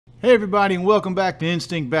Hey everybody, and welcome back to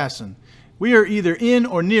Instinct Bassin. We are either in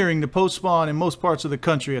or nearing the post-spawn in most parts of the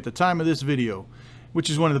country at the time of this video,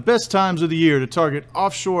 which is one of the best times of the year to target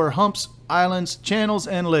offshore humps, islands, channels,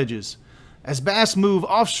 and ledges. As bass move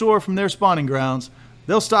offshore from their spawning grounds,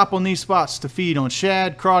 they'll stop on these spots to feed on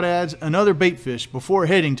shad, crawdads, and other bait fish before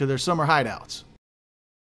heading to their summer hideouts.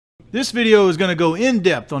 This video is going to go in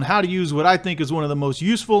depth on how to use what I think is one of the most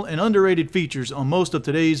useful and underrated features on most of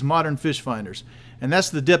today's modern fish finders, and that's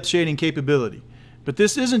the depth shading capability. But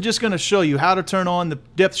this isn't just going to show you how to turn on the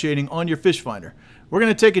depth shading on your fish finder. We're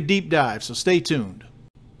going to take a deep dive, so stay tuned.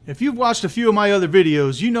 If you've watched a few of my other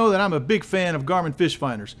videos, you know that I'm a big fan of Garmin fish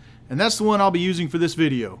finders, and that's the one I'll be using for this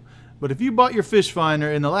video. But if you bought your fish finder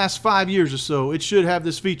in the last 5 years or so, it should have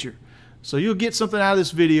this feature. So you'll get something out of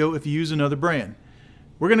this video if you use another brand.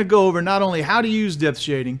 We're going to go over not only how to use depth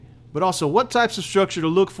shading, but also what types of structure to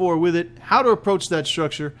look for with it, how to approach that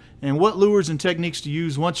structure, and what lures and techniques to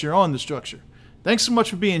use once you're on the structure. Thanks so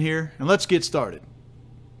much for being here, and let's get started.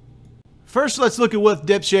 First, let's look at what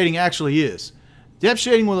depth shading actually is. Depth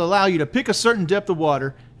shading will allow you to pick a certain depth of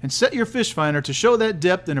water and set your fish finder to show that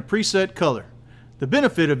depth in a preset color. The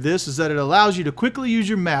benefit of this is that it allows you to quickly use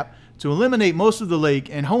your map to eliminate most of the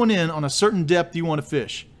lake and hone in on a certain depth you want to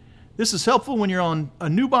fish. This is helpful when you're on a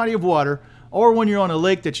new body of water or when you're on a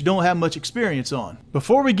lake that you don't have much experience on.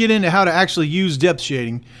 Before we get into how to actually use depth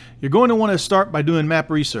shading, you're going to want to start by doing map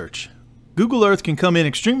research. Google Earth can come in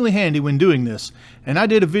extremely handy when doing this, and I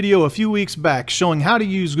did a video a few weeks back showing how to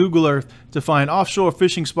use Google Earth to find offshore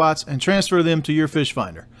fishing spots and transfer them to your fish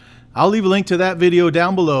finder. I'll leave a link to that video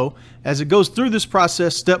down below as it goes through this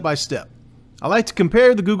process step by step. I like to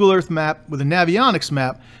compare the Google Earth map with a Navionics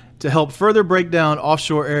map to help further break down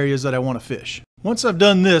offshore areas that I want to fish. Once I've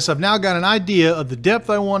done this, I've now got an idea of the depth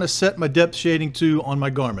I want to set my depth shading to on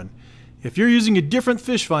my Garmin. If you're using a different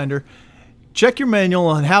fish finder, check your manual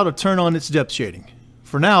on how to turn on its depth shading.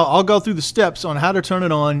 For now, I'll go through the steps on how to turn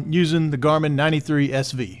it on using the Garmin 93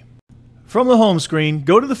 SV. From the home screen,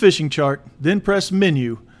 go to the fishing chart, then press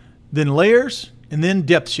Menu, then Layers, and then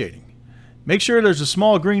Depth Shading. Make sure there's a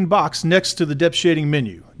small green box next to the depth shading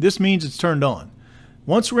menu. This means it's turned on.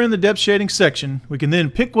 Once we're in the depth shading section, we can then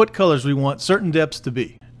pick what colors we want certain depths to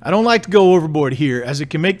be. I don't like to go overboard here as it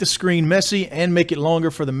can make the screen messy and make it longer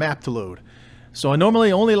for the map to load. So I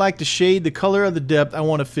normally only like to shade the color of the depth I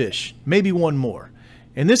want to fish, maybe one more.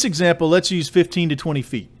 In this example, let's use 15 to 20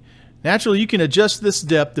 feet. Naturally, you can adjust this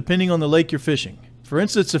depth depending on the lake you're fishing. For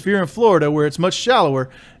instance, if you're in Florida where it's much shallower,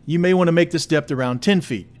 you may want to make this depth around 10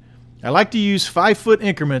 feet. I like to use 5-foot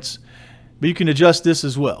increments, but you can adjust this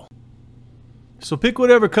as well. So pick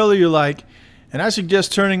whatever color you like, and I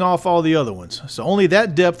suggest turning off all the other ones, so only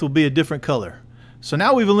that depth will be a different color. So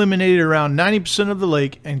now we've eliminated around 90% of the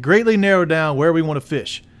lake and greatly narrowed down where we want to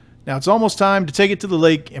fish. Now it's almost time to take it to the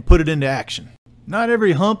lake and put it into action. Not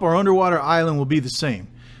every hump or underwater island will be the same.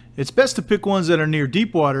 It's best to pick ones that are near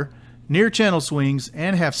deep water, near channel swings,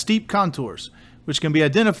 and have steep contours, which can be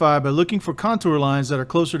identified by looking for contour lines that are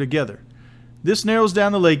closer together. This narrows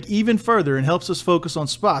down the lake even further and helps us focus on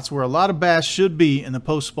spots where a lot of bass should be in the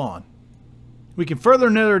post-spawn. We can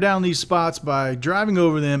further narrow down these spots by driving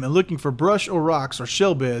over them and looking for brush or rocks or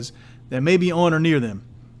shell beds that may be on or near them.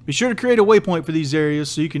 Be sure to create a waypoint for these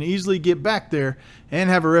areas so you can easily get back there and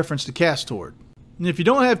have a reference to cast toward. And if you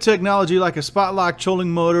don't have technology like a spot lock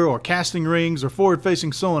trolling motor or casting rings or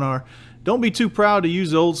forward-facing sonar, don't be too proud to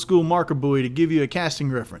use the old school marker buoy to give you a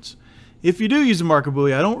casting reference. If you do use a marker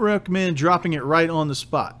buoy, I don't recommend dropping it right on the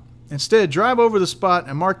spot. Instead, drive over the spot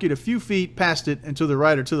and mark it a few feet past it and to the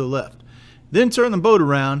right or to the left. Then turn the boat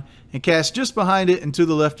around and cast just behind it and to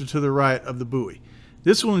the left or to the right of the buoy.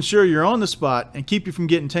 This will ensure you're on the spot and keep you from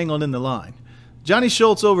getting tangled in the line. Johnny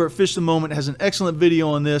Schultz over at Fish the Moment has an excellent video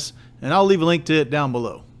on this, and I'll leave a link to it down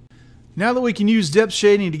below. Now that we can use depth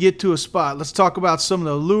shading to get to a spot, let's talk about some of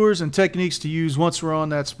the lures and techniques to use once we're on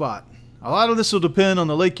that spot. A lot of this will depend on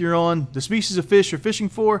the lake you're on, the species of fish you're fishing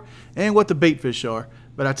for, and what the bait fish are,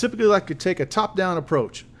 but I typically like to take a top-down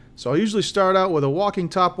approach. So I'll usually start out with a walking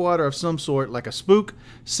topwater of some sort like a spook,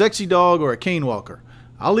 sexy dog, or a cane walker.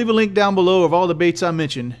 I'll leave a link down below of all the baits I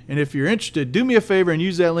mentioned, and if you're interested, do me a favor and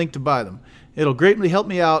use that link to buy them. It'll greatly help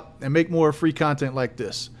me out and make more free content like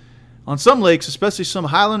this. On some lakes, especially some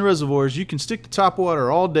highland reservoirs, you can stick to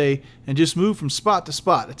topwater all day and just move from spot to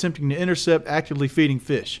spot, attempting to intercept actively feeding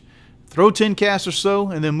fish. Throw 10 casts or so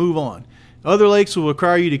and then move on. Other lakes will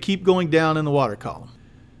require you to keep going down in the water column.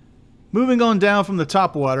 Moving on down from the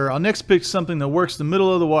top water, I'll next pick something that works the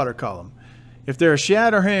middle of the water column. If there are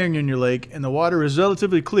shad or herring in your lake and the water is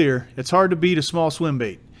relatively clear, it's hard to beat a small swim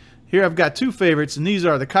bait. Here I've got two favorites, and these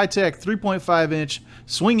are the Kitech 3.5-inch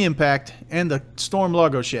Swing Impact and the Storm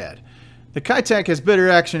Largo Shad. The Kitech has better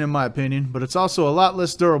action in my opinion, but it's also a lot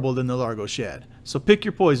less durable than the Largo Shad, so pick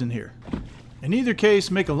your poison here. In either case,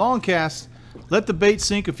 make a long cast, let the bait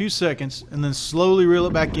sink a few seconds, and then slowly reel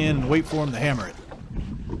it back in and wait for him to hammer it.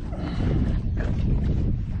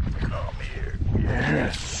 Come here.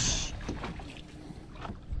 Yes.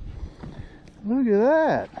 Look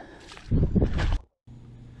at that.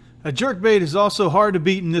 A jerkbait is also hard to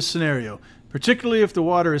beat in this scenario, particularly if the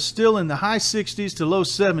water is still in the high 60s to low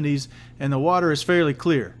 70s and the water is fairly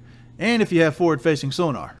clear, and if you have forward-facing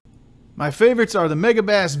sonar. My favorites are the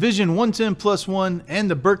Megabass Vision 110+1 and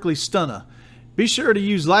the Berkeley Stunna. Be sure to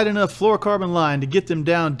use light enough fluorocarbon line to get them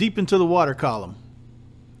down deep into the water column.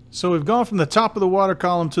 So we've gone from the top of the water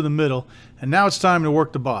column to the middle, and now it's time to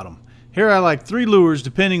work the bottom. Here I like 3 lures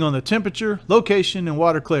depending on the temperature, location, and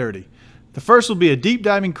water clarity. The first will be a deep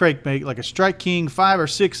diving crankbait like a Strike King 5 or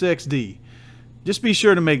 6 XD. Just be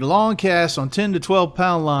sure to make long casts on 10 to 12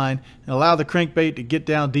 pound line and allow the crankbait to get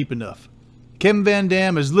down deep enough. Kevin Van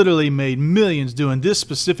Dam has literally made millions doing this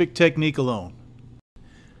specific technique alone.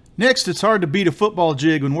 Next, it's hard to beat a football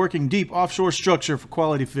jig when working deep offshore structure for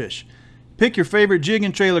quality fish. Pick your favorite jig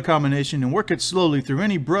and trailer combination and work it slowly through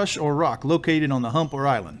any brush or rock located on the hump or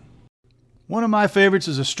island. One of my favorites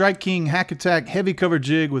is a Strike King Hack Attack heavy cover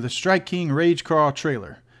jig with a Strike King Rage Craw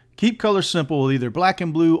trailer. Keep color simple with either black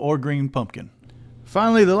and blue or green pumpkin.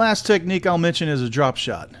 Finally, the last technique I'll mention is a drop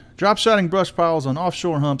shot. Drop shotting brush piles on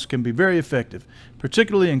offshore humps can be very effective,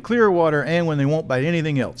 particularly in clear water and when they won't bite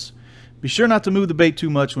anything else. Be sure not to move the bait too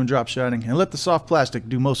much when drop shotting and let the soft plastic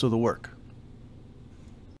do most of the work.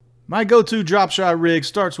 My go-to drop shot rig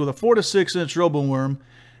starts with a 4 to 6 inch roboworm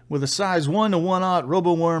with a size 1 to 1/0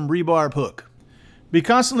 roboworm rebarb hook. Be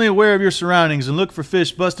constantly aware of your surroundings and look for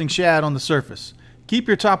fish busting shad on the surface. Keep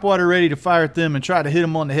your topwater ready to fire at them and try to hit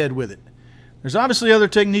them on the head with it. There's obviously other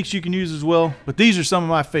techniques you can use as well, but these are some of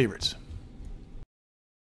my favorites.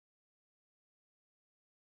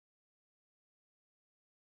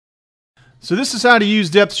 So this is how to use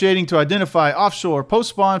depth shading to identify offshore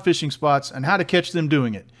post-spawn fishing spots and how to catch them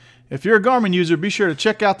doing it. If you're a Garmin user, be sure to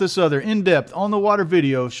check out this other in-depth on-the-water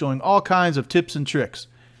video showing all kinds of tips and tricks.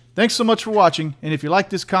 Thanks so much for watching, and if you like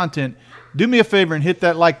this content, do me a favor and hit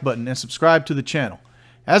that like button and subscribe to the channel.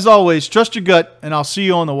 As always, trust your gut, and I'll see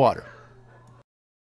you on the water.